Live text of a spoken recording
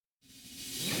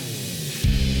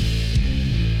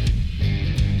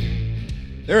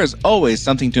There is always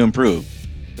something to improve.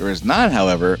 There is not,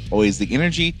 however, always the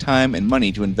energy, time, and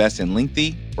money to invest in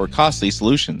lengthy or costly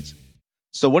solutions.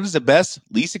 So what is the best,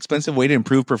 least expensive way to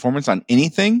improve performance on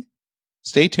anything?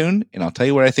 Stay tuned, and I'll tell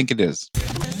you what I think it is.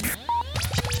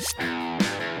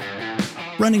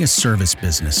 Running a service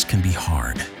business can be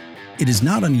hard. It is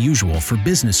not unusual for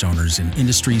business owners in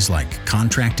industries like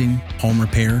contracting, home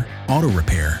repair, auto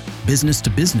repair,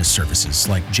 business-to-business services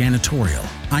like janitorial,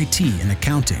 IT and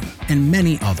accounting, and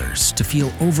many others to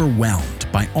feel overwhelmed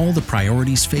by all the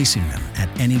priorities facing them at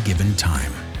any given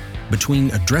time.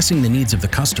 Between addressing the needs of the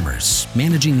customers,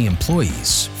 managing the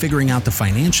employees, figuring out the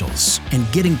financials,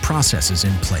 and getting processes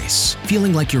in place,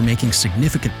 feeling like you're making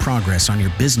significant progress on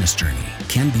your business journey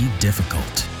can be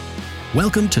difficult.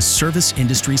 Welcome to Service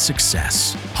Industry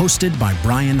Success, hosted by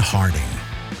Brian Harding.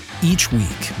 Each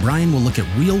week, Brian will look at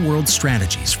real-world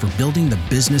strategies for building the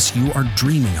business you are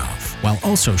dreaming of, while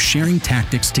also sharing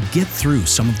tactics to get through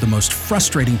some of the most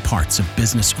frustrating parts of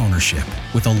business ownership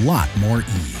with a lot more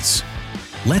ease.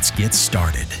 Let's get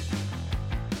started.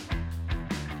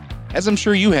 As I'm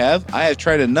sure you have, I have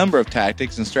tried a number of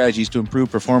tactics and strategies to improve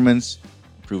performance,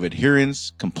 improve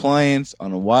adherence, compliance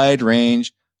on a wide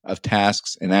range of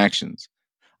tasks and actions.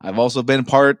 I've also been a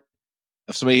part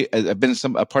of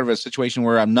a situation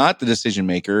where I'm not the decision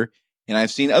maker, and I've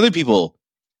seen other people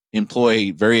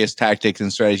employ various tactics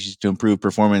and strategies to improve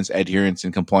performance, adherence,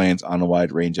 and compliance on a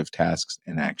wide range of tasks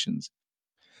and actions.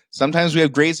 Sometimes we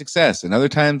have great success, and other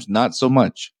times not so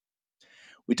much.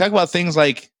 We talk about things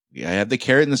like, I have the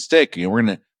carrot and the stick. We're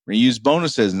gonna use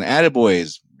bonuses and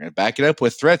attaboys. We're gonna back it up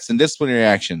with threats and disciplinary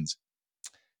actions.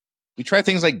 We try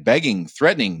things like begging,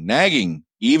 threatening, nagging,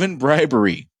 even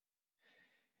bribery.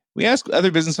 We ask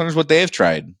other business owners what they have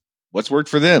tried, what's worked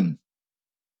for them.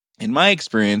 In my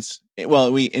experience,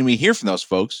 we hear from those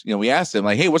folks. We ask them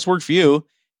like, "Hey, what's worked for you?"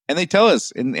 And they tell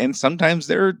us. And sometimes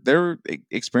their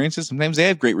experiences, sometimes they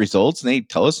have great results, and they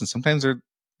tell us, and sometimes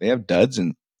they have duds.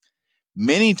 And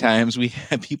many times we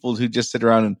have people who just sit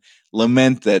around and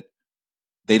lament that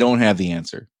they don't have the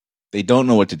answer. They don't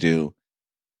know what to do.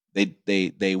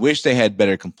 They wish they had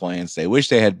better compliance. They wish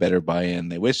they had better buy-in.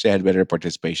 They wish they had better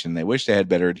participation. They wish they had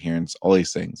better adherence, all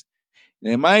these things.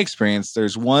 And in my experience,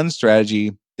 there's one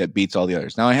strategy that beats all the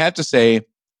others. Now, I have to say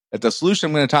that the solution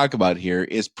I'm going to talk about here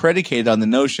is predicated on the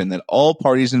notion that all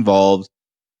parties involved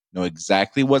know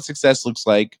exactly what success looks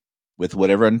like with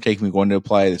whatever undertaking we're going to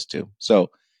apply this to.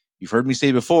 So you've heard me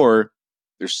say before,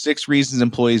 there's 6 reasons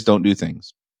employees don't do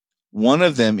things. One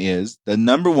of them is the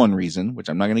number one reason, which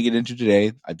I'm not going to get into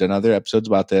today. I've done other episodes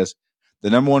about this. The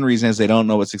number one reason is they don't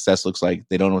know what success looks like.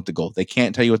 They don't know what the goal. They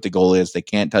can't tell you what the goal is. They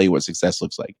can't tell you what success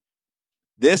looks like.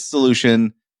 This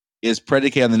solution is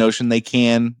predicated on the notion they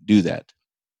can do that.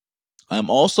 I'm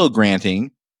also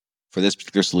granting for this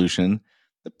particular solution,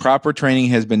 the proper training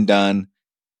has been done,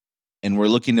 and we're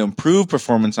looking to improve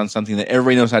performance on something that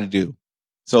everybody knows how to do.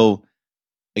 So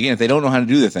again, if they don't know how to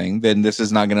do the thing, then this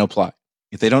is not going to apply.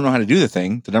 If they don't know how to do the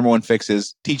thing, the number one fix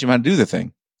is teach them how to do the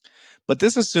thing. But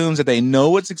this assumes that they know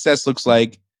what success looks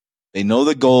like, they know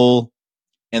the goal,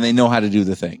 and they know how to do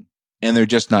the thing. And they're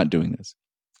just not doing this.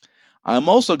 I'm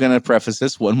also going to preface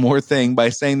this one more thing by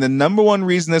saying the number one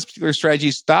reason this particular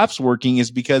strategy stops working is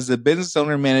because the business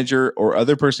owner, manager, or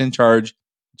other person in charge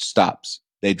stops.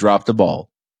 They drop the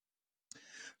ball.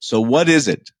 So what is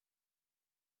it?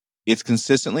 It's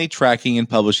consistently tracking and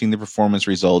publishing the performance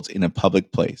results in a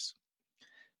public place.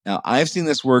 Now, I've seen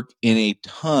this work in a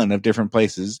ton of different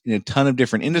places, in a ton of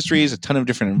different industries, a ton of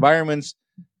different environments,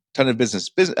 a ton of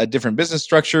different business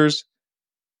structures,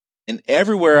 and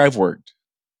everywhere I've worked.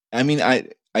 I mean, I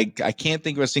can't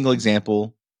think of a single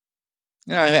example.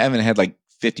 I haven't had like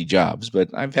 50 jobs, but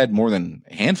I've had more than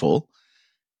a handful.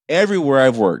 Everywhere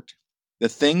I've worked, the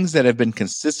things that have been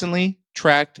consistently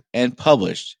tracked and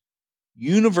published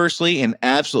universally and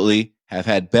absolutely have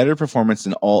had better performance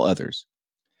than all others.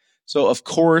 So, of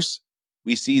course,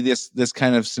 we see this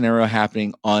kind of scenario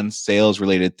happening on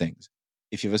sales-related things.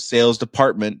 If you have a sales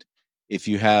department, if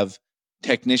you have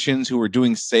technicians who are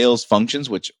doing sales functions,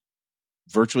 which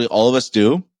virtually all of us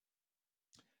do,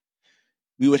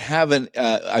 we would have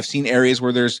I've seen areas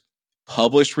where there's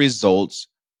published results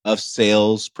of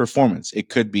sales performance. It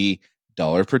could be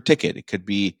dollar per ticket. It could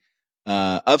be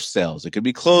upsells. It could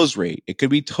be close rate. It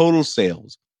could be total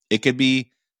sales. It could be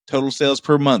total sales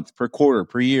per month, per quarter,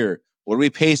 per year. What are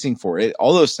we pacing for?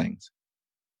 All those things.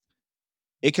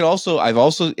 It could also, I've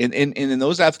also, in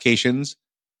those applications,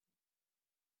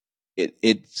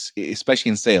 it's especially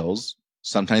in sales,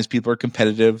 sometimes people are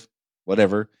competitive,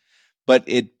 whatever, but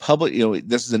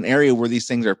this is an area where these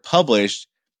things are published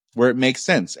where it makes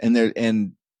sense.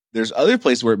 And There's other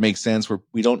places where it makes sense where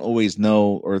we don't always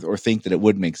know or think that it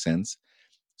would make sense.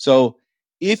 So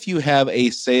if you have a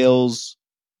sales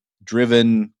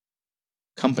driven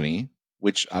company,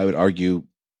 which I would argue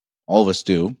all of us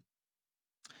do,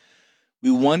 we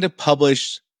want to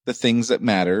publish the things that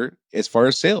matter as far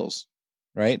as sales,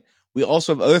 right? We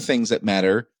also have other things that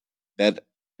matter that,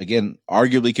 again,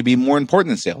 arguably could be more important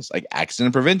than sales, like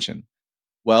accident prevention.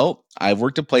 Well, I've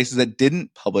worked at places that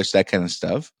didn't publish that kind of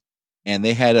stuff, and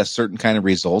they had a certain kind of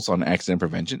results on accident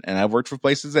prevention. And I've worked for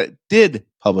places that did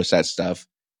publish that stuff,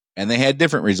 and they had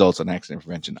different results on accident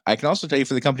prevention. I can also tell you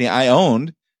for the company I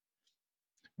owned,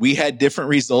 we had different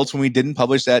results when we didn't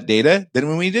publish that data than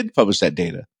when we did publish that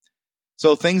data.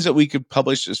 So things that we could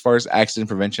publish as far as accident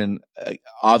prevention,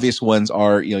 obvious ones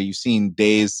are, you've seen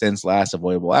days since last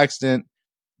avoidable accident,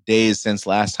 days since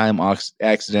last time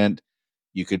accident.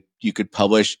 You could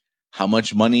publish how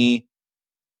much money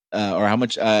or how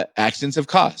much accidents have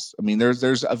cost. I mean,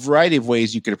 there's a variety of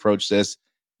ways you could approach this.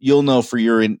 You'll know for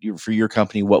your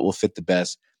company what will fit the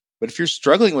best. But if you're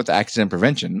struggling with accident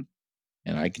prevention,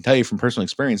 and I can tell you from personal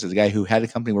experience as a guy who had a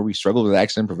company where we struggled with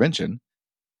accident prevention,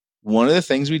 one of the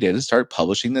things we did is start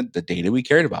publishing the data we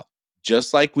cared about.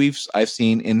 Just like I've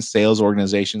seen in sales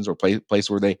organizations or places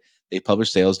where they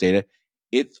publish sales data,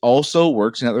 it also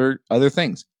works in other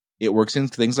things. It works in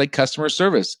things like customer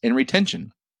service and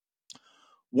retention.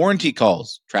 Warranty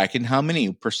calls, tracking how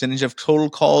many percentage of total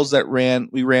calls that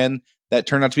we ran that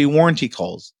turned out to be warranty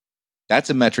calls.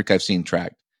 That's a metric I've seen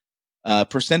tracked.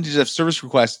 Percentage of service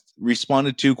requests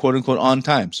responded to, quote unquote, on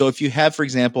time. So if you have, for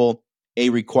example, a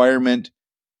requirement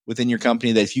within your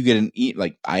company that if you get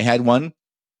like I had one,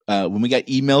 when we got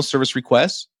email service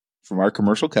requests from our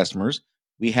commercial customers,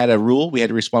 we had a rule we had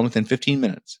to respond within 15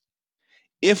 minutes.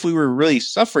 If we were really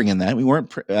suffering in that, we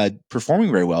weren't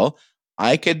performing very well,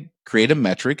 I could create a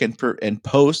metric and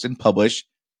post and publish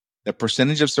the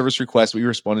percentage of service requests we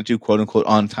responded to, quote unquote,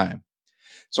 on time.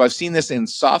 So I've seen this in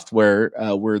software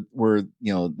where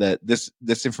that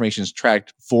this information is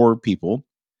tracked for people.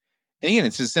 And again,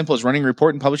 it's as simple as running a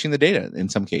report and publishing the data in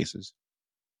some cases.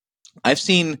 I've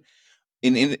seen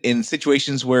in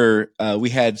situations where we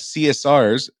had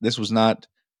CSRs. This was not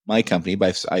my company,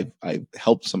 but I've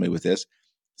helped somebody with this.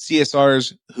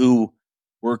 CSRs who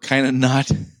were kind of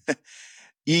not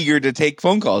eager to take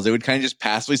phone calls. They would kind of just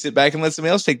passively sit back and let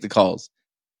somebody else take the calls.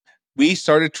 We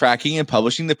started tracking and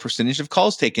publishing the percentage of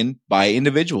calls taken by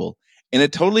individual. And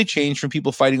it totally changed from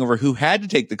people fighting over who had to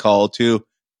take the call to,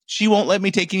 she won't let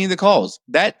me take any of the calls.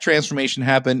 That transformation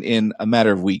happened in a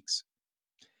matter of weeks.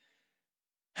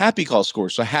 Happy call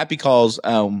scores. So happy calls,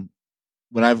 when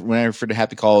I refer to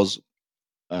happy calls,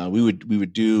 we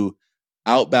would do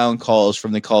outbound calls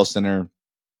from the call center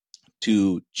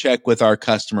to check with our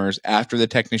customers after the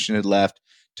technician had left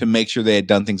to make sure they had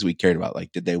done things we cared about.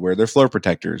 Like, did they wear their floor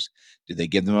protectors? Did they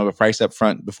give them a price up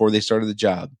front before they started the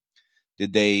job?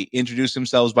 Did they introduce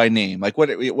themselves by name? Like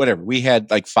whatever. We had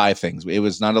like 5 things. It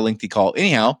was not a lengthy call.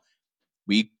 Anyhow,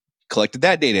 we collected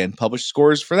that data and published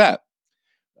scores for that.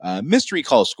 Mystery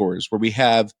call scores, where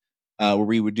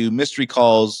we would do mystery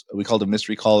calls. We called a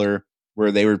mystery caller,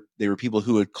 where they were people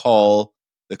who would call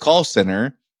the call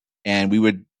center, and we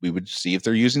would see if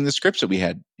they're using the scripts that we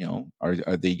had.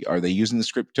 Are they using the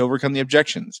script to overcome the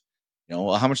objections?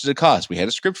 How much does it cost? We had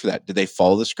a script for that. Did they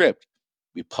follow the script?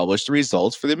 We published the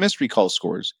results for the mystery call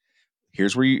scores.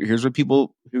 Here's where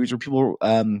people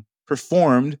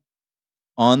performed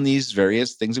on these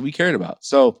various things that we cared about.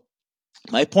 So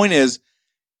my point is,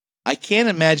 I can't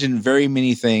imagine very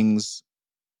many things.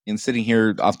 In sitting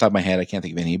here off the top of my head, I can't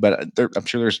think of any, but I'm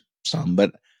sure there's some,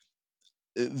 but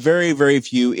very, very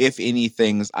few, if any,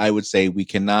 things I would say we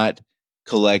cannot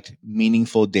collect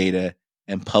meaningful data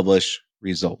and publish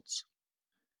results.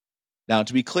 Now,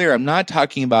 to be clear, I'm not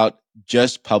talking about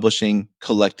just publishing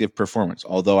collective performance,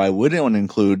 although I would want to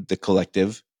include the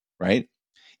collective, right?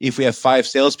 If we have 5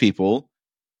 salespeople,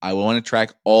 I will want to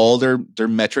track all their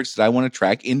metrics that I want to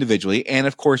track individually. And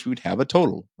of course, we would have a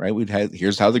total, right?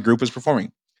 Here's how the group is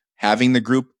performing. Having the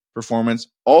group performance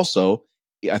also,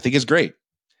 I think, is great.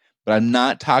 But I'm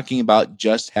not talking about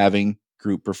just having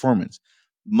group performance.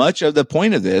 Much of the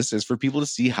point of this is for people to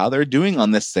see how they're doing on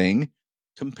this thing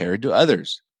compared to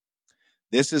others.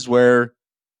 This is where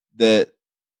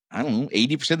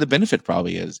 80% of the benefit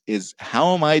probably is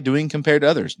how am I doing compared to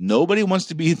others? Nobody wants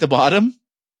to be at the bottom.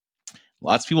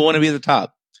 Lots of people want to be at the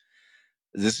top.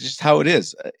 This is just how it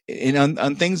is. And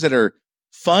on things that are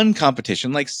fun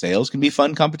competition, like sales can be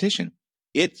fun competition.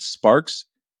 It sparks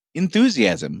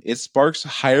enthusiasm. It sparks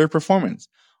higher performance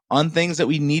on things that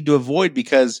we need to avoid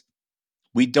because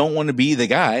we don't want to be the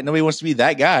guy. Nobody wants to be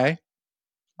that guy.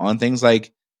 On things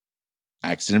like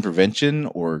accident prevention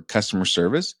or customer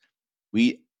service,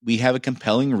 we have a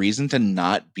compelling reason to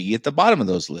not be at the bottom of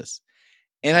those lists.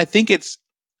 And I think I'm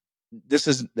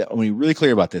really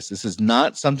clear about this. This is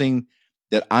not something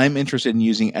that I'm interested in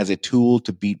using as a tool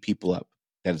to beat people up.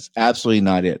 That is absolutely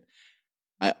not it.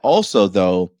 I also,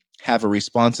 though, have a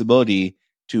responsibility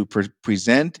to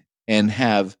present and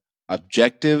have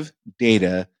objective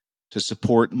data to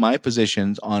support my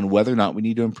positions on whether or not we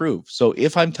need to improve. So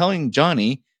if I'm telling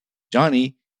Johnny,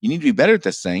 you need to be better at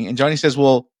this thing, and Johnny says,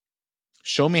 well,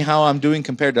 show me how I'm doing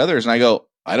compared to others, and I go,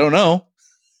 I don't know.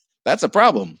 That's a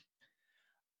problem.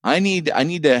 I need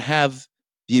to have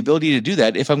the ability to do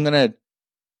that if I'm going to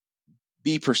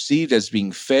be perceived as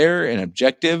being fair and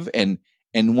objective and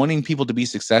wanting people to be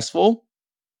successful.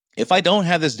 If I don't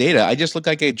have this data, I just look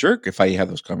like a jerk if I have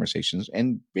those conversations,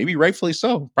 and maybe rightfully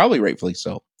so, probably rightfully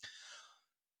so.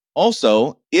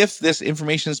 Also, if this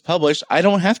information is published, I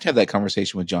don't have to have that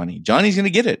conversation with Johnny. Johnny's going to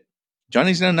get it.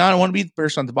 Johnny's going to not want to be the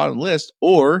person at the bottom of the list,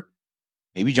 or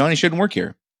maybe Johnny shouldn't work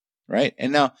here, right?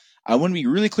 And now I want to be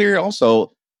really clear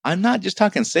also, I'm not just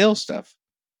talking sales stuff.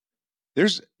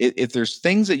 If there's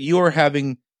things that you are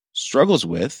having struggles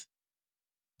with,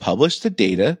 publish the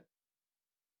data.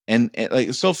 And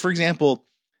like, so for example,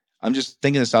 I'm just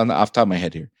thinking this off the top of my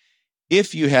head here.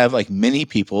 If you have like many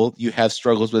people, you have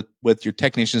struggles with your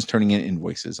technicians turning in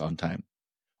invoices on time,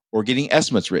 or getting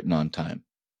estimates written on time,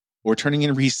 or turning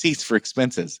in receipts for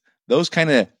expenses, those kind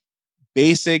of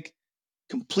basic,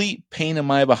 complete pain in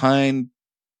my behind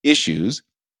issues,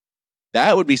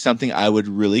 that would be something I would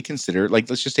really consider. Like,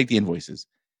 let's just take the invoices.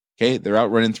 Okay. They're out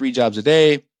running 3 jobs a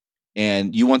day,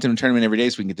 and you want them to turn them in every day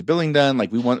so we can get the billing done.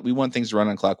 Like, we want things to run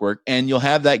on clockwork. And you'll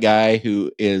have that guy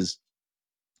who is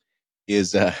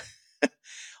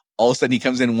all of a sudden he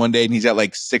comes in one day and he's got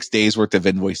like 6 days worth of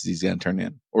invoices he's going to turn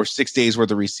in, or 6 days worth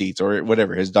of receipts, or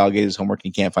whatever. His dog ate his homework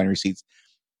and he can't find receipts.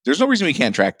 There's no reason we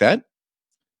can't track that.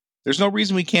 There's no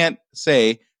reason we can't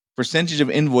say percentage of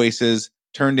invoices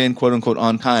turned in, quote unquote,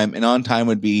 on time, and on time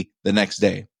would be the next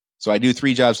day. So I do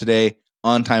 3 jobs today.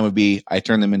 On time would be I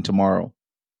turn them in tomorrow.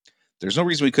 There's no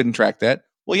reason we couldn't track that.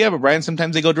 Well, yeah, but Brian,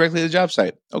 sometimes they go directly to the job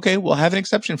site. Okay, we'll have an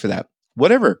exception for that.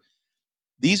 Whatever.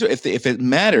 These are, if it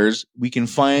matters, we can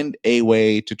find a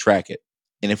way to track it.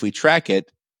 And if we track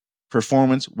it,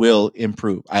 performance will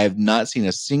improve. I have not seen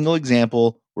a single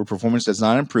example where performance does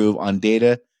not improve on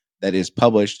data that is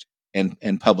published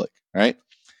and public. All right.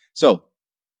 So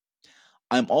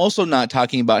I'm also not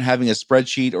talking about having a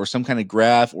spreadsheet or some kind of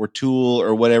graph or tool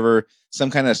or whatever, some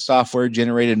kind of software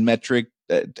generated metric,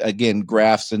 again,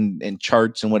 graphs and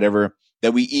charts and whatever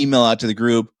that we email out to the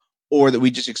group, or that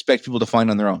we just expect people to find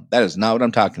on their own. That is not what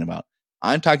I'm talking about.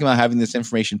 I'm talking about having this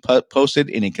information posted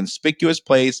in a conspicuous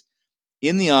place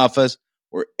in the office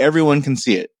where everyone can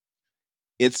see it.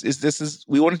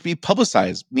 We want it to be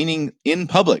publicized, meaning in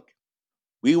public.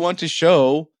 We want to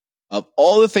show, of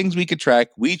all the things we could track,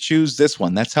 we choose this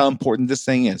one. That's how important this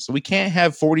thing is. So we can't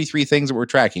have 43 things that we're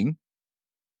tracking.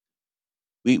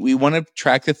 We want to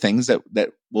track the things that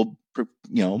will,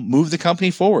 move the company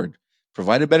forward,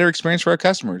 provide a better experience for our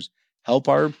customers, help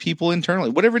our people internally,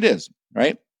 whatever it is,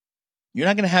 right? You're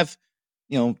not going to have,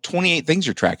 28 things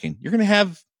you're tracking. You're going to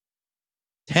have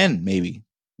 10, maybe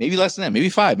less than that, maybe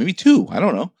 5, maybe 2. I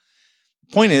don't know.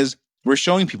 Point is, we're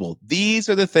showing people these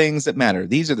are the things that matter.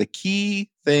 These are the key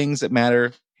things that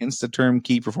matter. Hence the term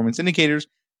key performance indicators.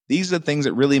 These are the things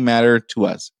that really matter to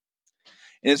us.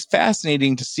 And it's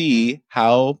fascinating to see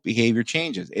how behavior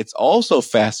changes. It's also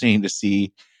fascinating to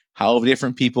see how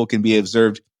different people can be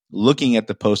observed looking at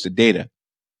the posted data.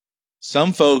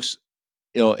 Some folks,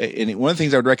 and one of the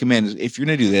things I would recommend is, if you're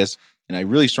going to do this, and I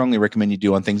really strongly recommend you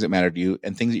do on things that matter to you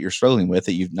and things that you're struggling with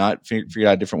that you've not figured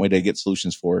out a different way to get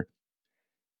solutions for,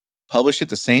 publish at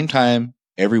the same time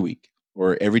every week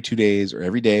or every 2 days or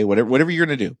every day, whatever you're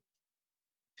going to do.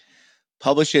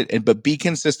 Publish it, but be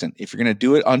consistent. If you're going to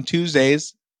do it on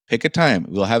Tuesdays, pick a time.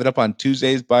 We'll have it up on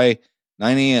Tuesdays by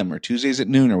 9 a.m. or Tuesdays at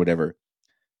noon or whatever.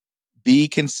 Be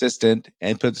consistent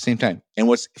and put at the same time. And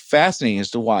what's fascinating is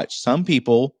to watch. Some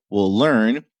people will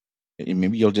learn, and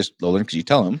maybe they'll learn because you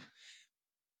tell them.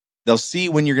 They'll see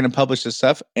when you're going to publish this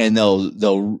stuff, and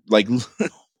they'll like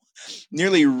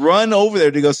nearly run over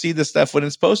there to go see the stuff when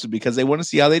it's posted because they want to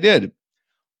see how they did.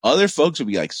 Other folks will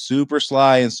be like super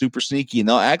sly and super sneaky, and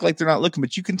they'll act like they're not looking,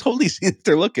 but you can totally see that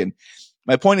they're looking.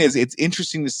 My point is, it's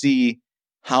interesting to see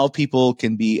how people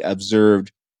can be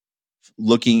observed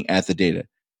looking at the data.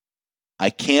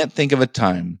 I can't think of a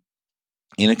time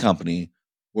in a company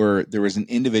where there was an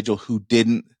individual who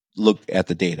didn't look at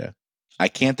the data. I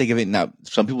can't think of it. Now,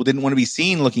 some people didn't want to be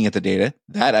seen looking at the data.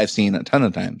 That I've seen a ton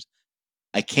of times.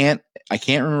 I can't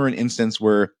remember an instance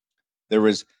where there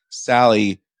was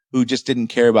Sally who just didn't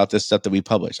care about this stuff that we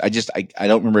published. I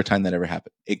don't remember a time that ever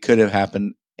happened. It could have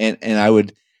happened. And I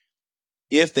would,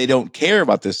 if they don't care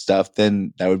about this stuff,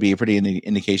 then that would be a pretty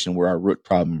indication where our root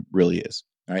problem really is.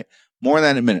 All right. More on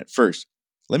that in a minute. First,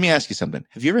 let me ask you something.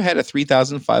 Have you ever had a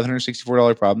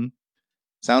 $3,564 problem?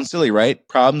 Sounds silly, right?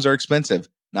 Problems are expensive,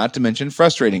 not to mention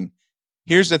frustrating.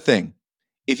 Here's the thing.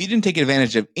 If you didn't take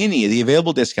advantage of any of the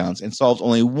available discounts and solved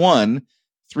only one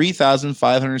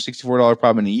 $3,564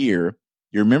 problem in a year,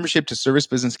 your membership to Service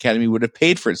Business Academy would have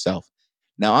paid for itself.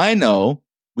 Now, I know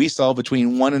we solve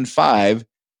between 1 and 5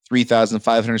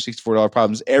 $3,564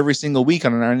 problems every single week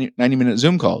on our 90-minute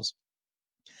Zoom calls.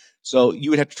 So you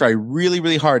would have to try really,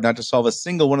 really hard not to solve a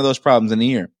single one of those problems in a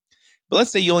year. But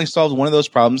let's say you only solved one of those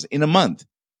problems in a month,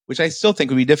 which I still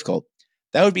think would be difficult.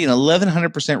 That would be an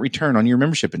 1,100% return on your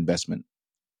membership investment.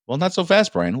 Well, not so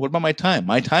fast, Brian. What about my time?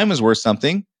 My time is worth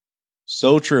something.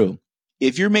 So true.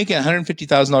 If you're making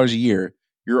 $150,000 a year,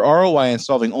 your ROI in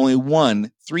solving only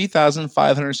one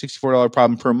 $3,564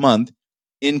 problem per month,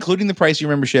 including the price of your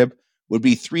membership, would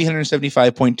be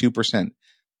 375.2%.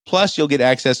 Plus, you'll get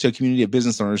access to a community of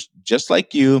business owners just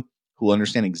like you who will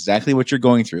understand exactly what you're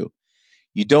going through.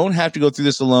 You don't have to go through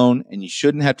this alone, and you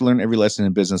shouldn't have to learn every lesson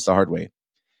in business the hard way.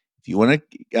 If you want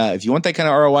that kind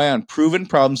of ROI on proven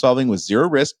problem solving with zero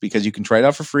risk, because you can try it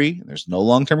out for free, and there's no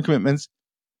long-term commitments,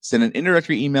 send an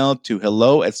introductory email to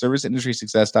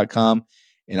hello@serviceindustrysuccess.com,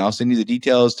 and I'll send you the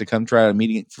details to come try out a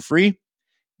meeting for free.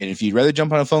 And if you'd rather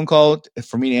jump on a phone call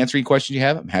for me to answer any questions you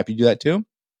have, I'm happy to do that too.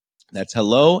 That's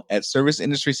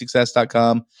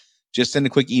hello@serviceindustrysuccess.com. Just send a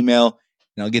quick email,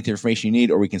 and I'll get the information you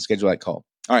need, or we can schedule that call.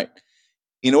 All right.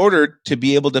 In order to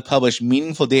be able to publish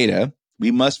meaningful data,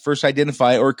 we must first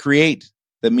identify or create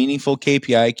the meaningful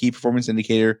KPI, key performance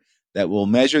indicator, that will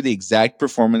measure the exact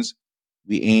performance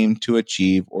we aim to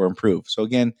achieve or improve. So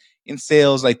again, in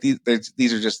sales, like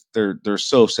these are just, they're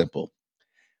so simple.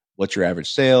 What's your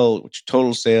average sale? What's your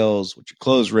total sales? What's your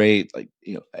close rate? Like,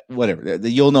 whatever.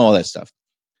 You'll know all that stuff.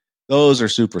 Those are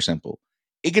super simple.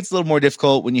 It gets a little more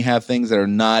difficult when you have things that are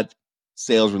not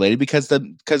sales related because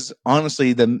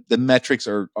honestly, the metrics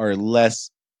are less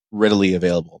readily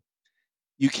available.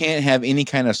 You can't have any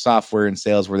kind of software in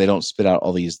sales where they don't spit out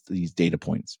all these data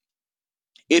points.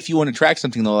 If you want to track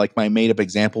something though, like my made up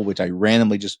example, which I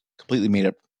randomly just completely made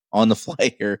up on the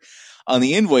fly here on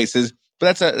the invoices,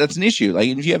 but that's an issue. Like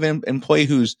if you have an employee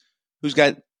who's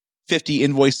got 50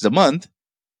 invoices a month,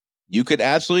 you could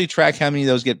absolutely track how many of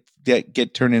those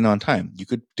get turned in on time. You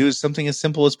could do something as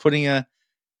simple as putting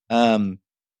an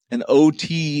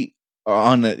OT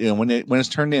on when it's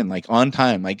turned in, like on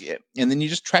time, and then you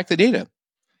just track the data.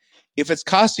 If it's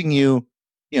costing you,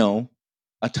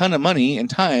 a ton of money and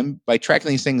time by tracking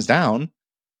these things down,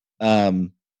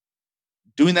 doing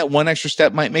that one extra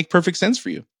step might make perfect sense for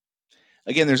you.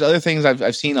 Again, there's other things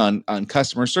I've seen on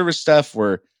customer service stuff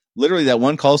where literally that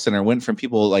one call center went from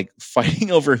people like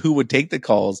fighting over who would take the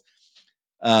calls,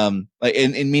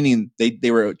 meaning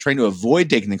they were trying to avoid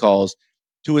taking the calls,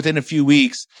 to within a few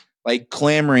weeks, like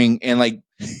clamoring and like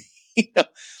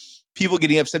people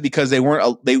getting upset because they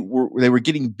were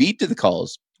getting beat to the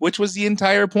calls, which was the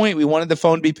entire point. We wanted the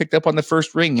phone to be picked up on the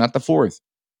first ring, not the fourth.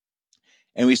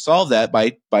 And we solved that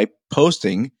by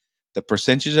posting the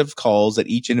percentage of calls that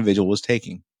each individual was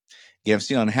taking. You have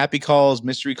seen on happy calls,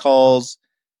 mystery calls,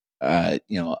 and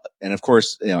of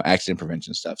course, accident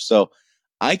prevention stuff. So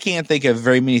I can't think of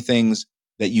very many things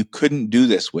that you couldn't do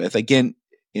this with. Again,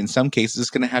 in some cases,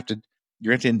 you're going to have to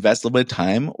invest a little bit of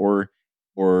time or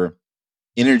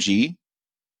energy,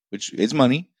 which is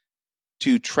money,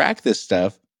 to track this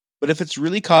stuff. But if it's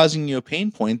really causing you a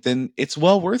pain point, then it's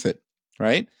well worth it,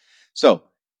 right? So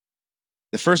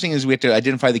the first thing is we have to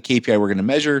identify the KPI we're going to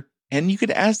measure. And you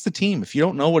could ask the team. If you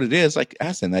don't know what it is, like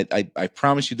ask them. I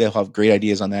promise you they'll have great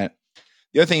ideas on that.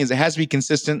 The other thing is it has to be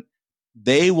consistent.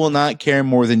 They will not care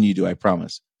more than you do, I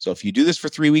promise. So if you do this for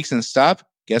 3 weeks and stop,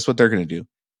 guess what they're going to do?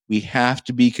 We have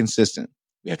to be consistent.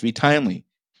 We have to be timely.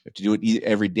 We have to do it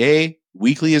every day.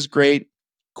 Weekly is great.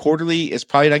 Quarterly is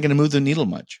probably not going to move the needle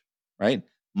much, right?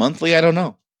 Monthly, I don't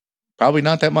know. Probably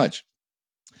not that much.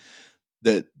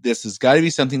 This has got to be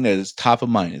something that is top of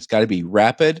mind. It's got to be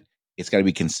rapid. It's got to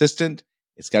be consistent.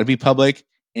 It's got to be public.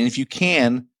 And if you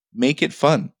can, make it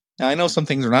fun. Now, I know some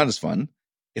things are not as fun.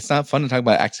 It's not fun to talk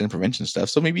about accident prevention stuff.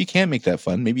 So maybe you can make that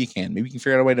fun. Maybe you can. Maybe you can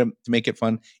figure out a way to make it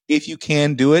fun. If you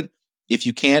can, do it. If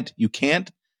you can't, you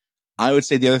can't. I would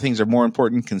say the other things are more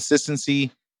important.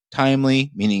 Consistency,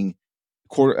 timely, meaning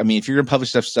quarter. I mean, if you're going to publish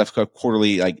stuff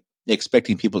quarterly, like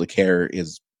expecting people to care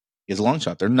is a long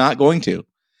shot. They're not going to.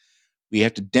 We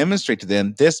have to demonstrate to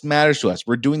them this matters to us.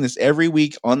 We're doing this every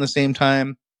week on the same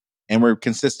time, and we're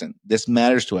consistent. This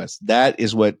matters to us. That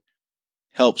is what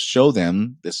helps show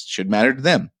them this should matter to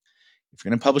them. If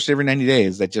you're going to publish it every 90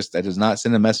 days, that does not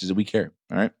send a message that we care.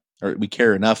 All right. Or we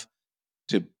care enough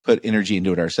to put energy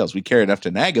into it ourselves. We care enough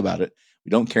to nag about it. We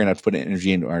don't care enough to put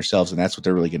energy into ourselves. And that's what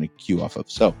they're really going to cue off of.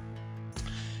 So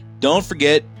don't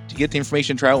forget to get the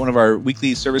information, try out one of our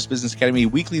weekly Service Business Academy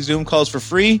weekly Zoom calls for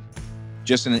free.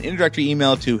 Just in an introductory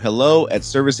email to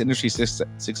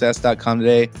hello@serviceindustrysuccess.com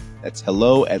today. That's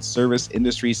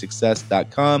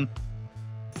hello@serviceindustrysuccess.com.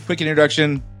 Quick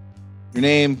introduction, your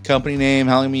name, company name,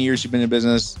 how many years you've been in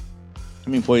business, how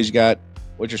many employees you got,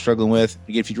 what you're struggling with.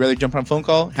 Again, if you'd rather jump on a phone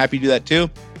call, happy to do that too.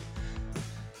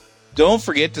 Don't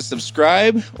forget to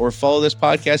subscribe or follow this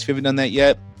podcast if you haven't done that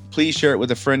yet. Please share it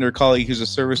with a friend or colleague who's a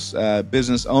service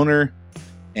business owner.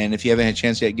 And if you haven't had a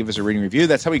chance yet, give us a rating review.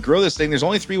 That's how we grow this thing. There's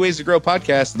only 3 ways to grow a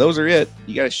podcast. Those are it.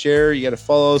 You got to share, you got to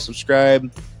follow,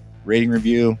 subscribe, rating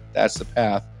review. That's the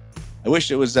path. I wish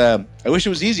it was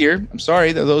easier. I'm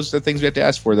sorry. Those are the things we have to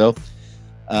ask for, though.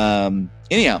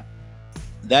 Anyhow,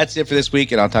 that's it for this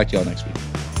week, and I'll talk to you all next week.